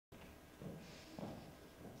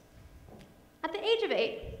age of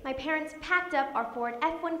 8, my parents packed up our Ford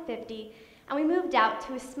F-150 and we moved out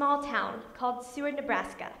to a small town called Seward,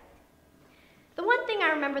 Nebraska. The one thing I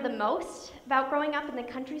remember the most about growing up in the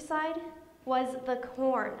countryside was the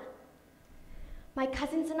corn. My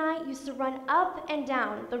cousins and I used to run up and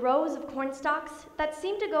down the rows of corn stalks that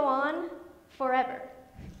seemed to go on forever.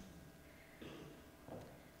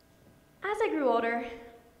 As I grew older,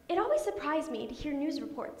 it always surprised me to hear news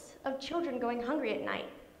reports of children going hungry at night.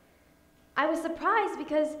 I was surprised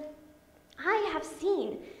because I have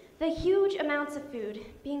seen the huge amounts of food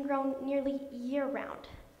being grown nearly year-round.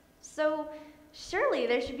 So surely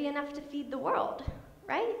there should be enough to feed the world,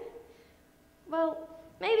 right? Well,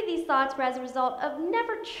 maybe these thoughts were as a result of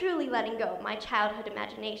never truly letting go of my childhood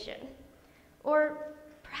imagination. Or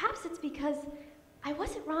perhaps it's because I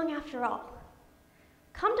wasn't wrong after all.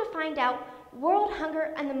 Come to find out, world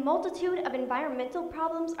hunger and the multitude of environmental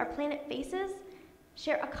problems our planet faces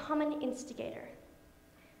share a common instigator: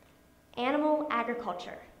 animal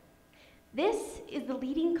agriculture. This is the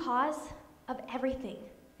leading cause of everything: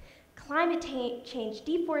 climate change,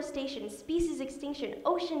 deforestation, species extinction,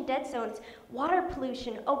 ocean dead zones, water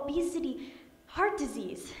pollution, obesity, heart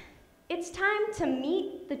disease. It's time to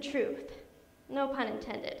meet the truth, no pun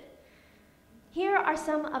intended. Here are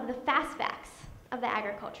some of the fast facts of the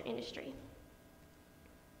agriculture industry.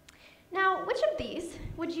 Now, which of these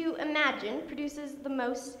would you imagine produces the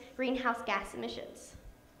most greenhouse gas emissions?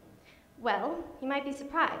 Well, you might be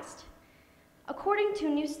surprised. According to a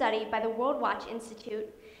new study by the World Watch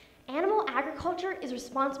Institute, animal agriculture is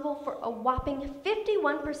responsible for a whopping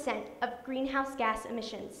 51% of greenhouse gas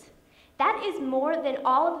emissions. That is more than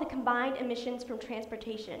all of the combined emissions from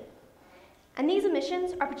transportation. And these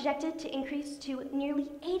emissions are projected to increase to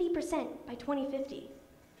nearly 80% by 2050.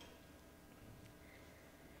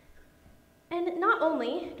 And not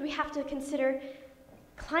only do we have to consider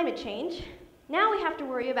climate change, now we have to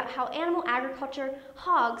worry about how animal agriculture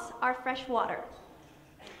hogs our fresh water.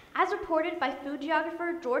 As reported by food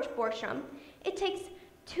geographer George Borsham, it takes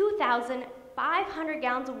 2,500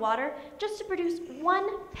 gallons of water just to produce 1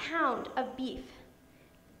 pound of beef,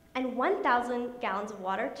 and 1,000 gallons of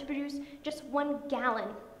water to produce just 1 gallon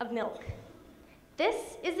of milk.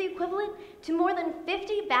 This is the equivalent to more than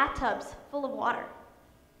 50 bathtubs full of water.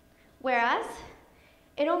 Whereas,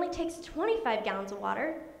 it only takes 25 gallons of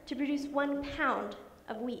water to produce 1 pound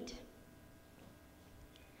of wheat.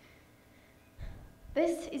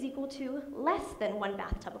 This is equal to less than 1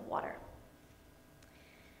 bathtub of water.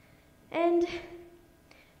 And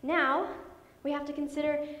now, we have to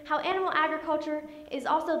consider how animal agriculture is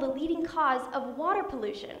also the leading cause of water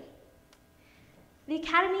pollution. The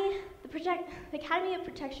Academy of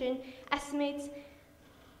Protection estimates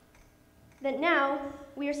that now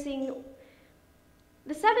we are seeing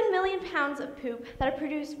the 7 million pounds of poop that are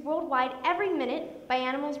produced worldwide every minute by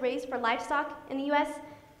animals raised for livestock in the US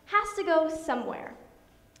has to go somewhere.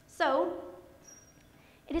 So,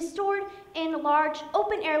 it is stored in large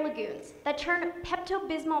open-air lagoons that turn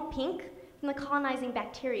Pepto-Bismol pink from the colonizing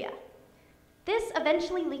bacteria. This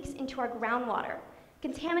eventually leaks into our groundwater,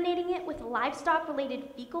 contaminating it with livestock-related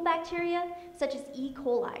fecal bacteria such as E.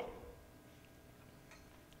 coli.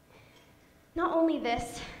 Not only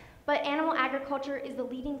this, but animal agriculture is the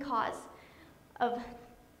leading cause of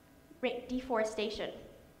deforestation.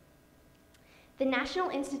 The National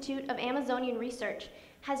Institute of Amazonian Research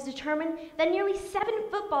has determined that nearly 7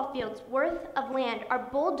 football fields worth of land are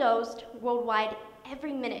bulldozed worldwide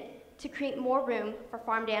every minute to create more room for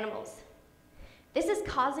farmed animals. This is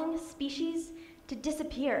causing species to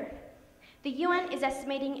disappear. The UN is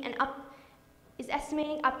estimating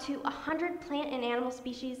up to 100 plant and animal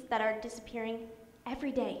species that are disappearing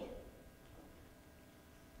every day.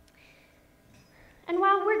 And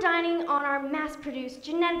while we're dining on our mass-produced,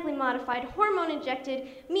 genetically modified, hormone-injected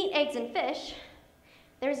meat, eggs, and fish,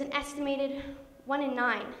 there is an estimated 1 in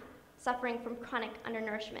 9 suffering from chronic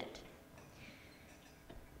undernourishment.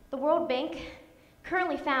 The World Bank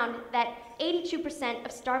currently found that 82%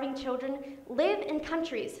 of starving children live in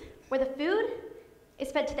countries where the food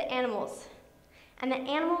is fed to the animals, and the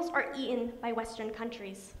animals are eaten by Western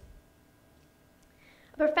countries.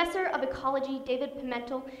 A professor of ecology, David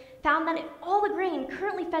Pimentel, found that if all the grain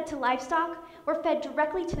currently fed to livestock were fed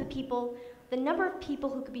directly to the people, the number of people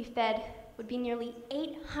who could be fed would be nearly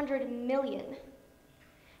 800 million.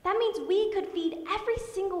 That means we could feed every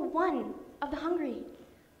single one of the hungry.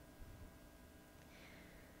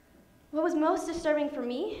 What was most disturbing for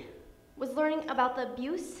me was learning about the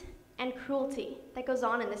abuse and cruelty that goes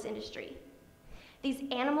on in this industry. These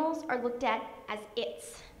animals are looked at as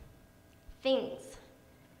its, things,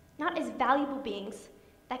 not as valuable beings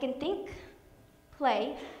that can think,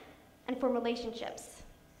 play, and form relationships,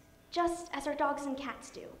 just as our dogs and cats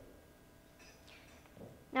do.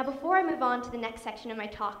 Now, before I move on to the next section of my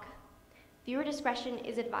talk, viewer discretion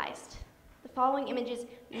is advised. The following images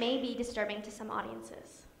may be disturbing to some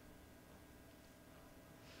audiences.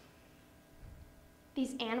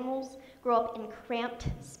 These animals grow up in cramped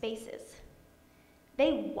spaces.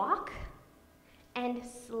 They walk and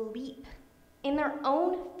sleep in their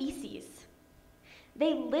own feces.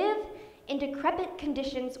 They live in decrepit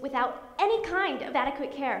conditions without any kind of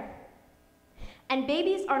adequate care. And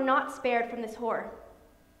babies are not spared from this horror.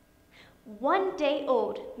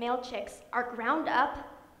 1-day-old male chicks are ground up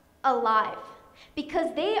alive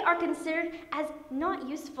because they are considered as not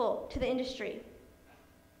useful to the industry.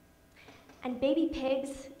 And baby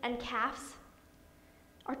pigs and calves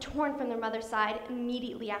are torn from their mother's side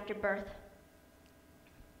immediately after birth.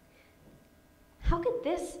 How could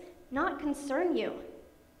this not concern you?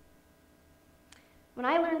 When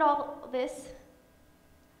I learned all this,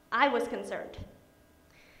 I was concerned.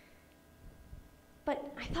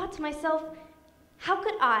 But I thought to myself, how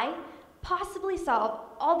could I possibly solve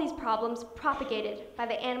all these problems propagated by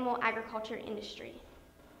the animal agriculture industry?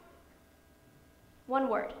 One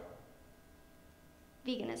word: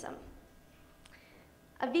 veganism.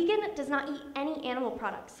 A vegan does not eat any animal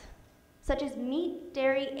products, such as meat,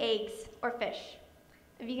 dairy, eggs, or fish.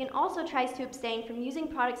 A vegan also tries to abstain from using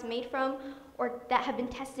products made from or that have been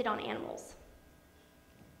tested on animals.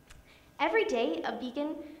 Every day, a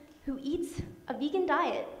vegan who eats a vegan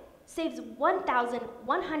diet saves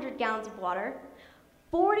 1,100 gallons of water,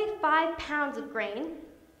 45 pounds of grain,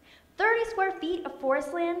 30 square feet of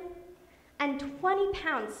forest land, and 20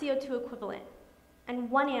 pounds CO2 equivalent,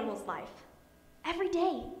 and one animal's life, every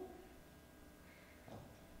day.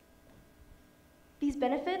 These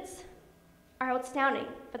benefits are astounding,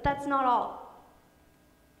 but that's not all.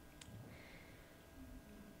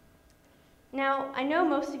 Now, I know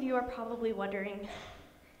most of you are probably wondering,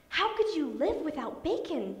 how could you live without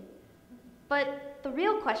bacon? But the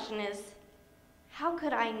real question is, how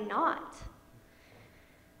could I not?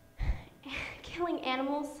 Killing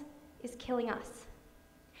animals is killing us.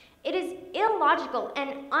 It is illogical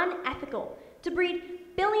and unethical to breed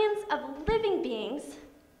billions of living beings,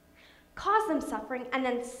 cause them suffering, and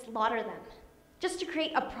then slaughter them, just to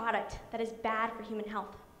create a product that is bad for human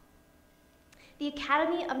health. The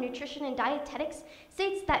Academy of Nutrition and Dietetics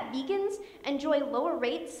states that vegans enjoy lower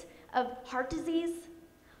rates of heart disease,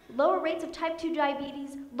 lower rates of type 2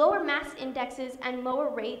 diabetes, lower mass indexes, and lower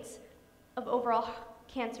rates of overall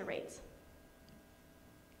cancer rates.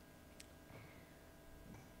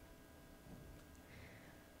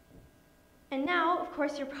 And now, of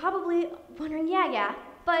course, you're probably wondering, yeah,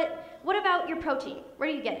 but what about your protein? Where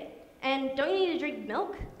do you get it? And don't you need to drink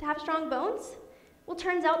milk to have strong bones? Well,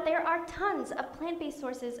 turns out there are tons of plant-based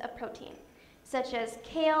sources of protein, such as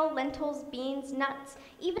kale, lentils, beans, nuts,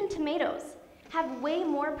 even tomatoes, have way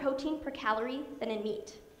more protein per calorie than in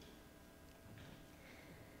meat.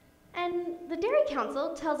 And the Dairy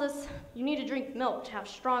Council tells us you need to drink milk to have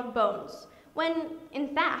strong bones, when,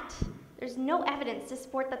 in fact, there's no evidence to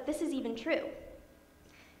support that this is even true.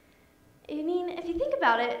 I mean, if you think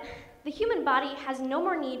about it, the human body has no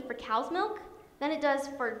more need for cow's milk than it does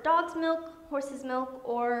for dog's milk, horse's milk,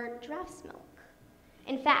 or giraffe's milk.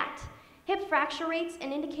 In fact, hip fracture rates,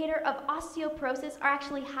 an indicator of osteoporosis, are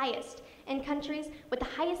actually highest in countries with the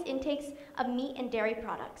highest intakes of meat and dairy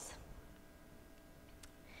products.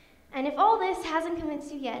 And if all this hasn't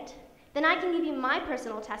convinced you yet, then I can give you my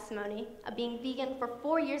personal testimony of being vegan for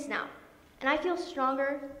 4 years now, and I feel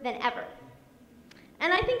stronger than ever.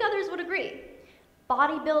 And I think others would agree.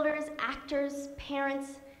 Bodybuilders, actors,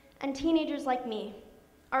 parents, and teenagers like me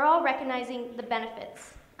are all recognizing the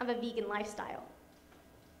benefits of a vegan lifestyle.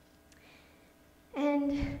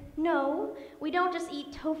 And no, we don't just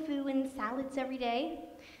eat tofu and salads every day.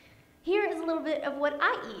 Here is a little bit of what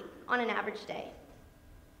I eat on an average day.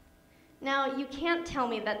 Now, you can't tell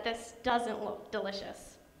me that this doesn't look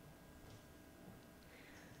delicious.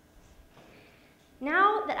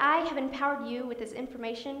 Now that I have empowered you with this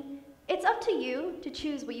information, it's up to you to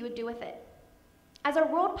choose what you would do with it. As our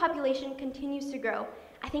world population continues to grow,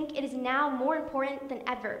 I think it is now more important than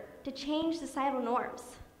ever to change societal norms.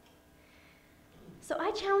 So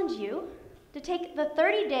I challenge you to take the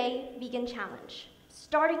 30-day vegan challenge,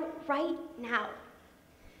 starting right now.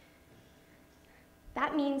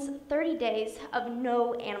 That means 30 days of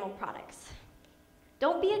no animal products.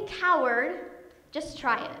 Don't be a coward, just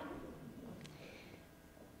try it.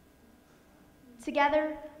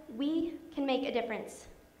 Together, we can make a difference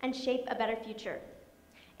and shape a better future.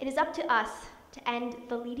 It is up to us to end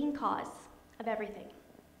the leading cause of everything.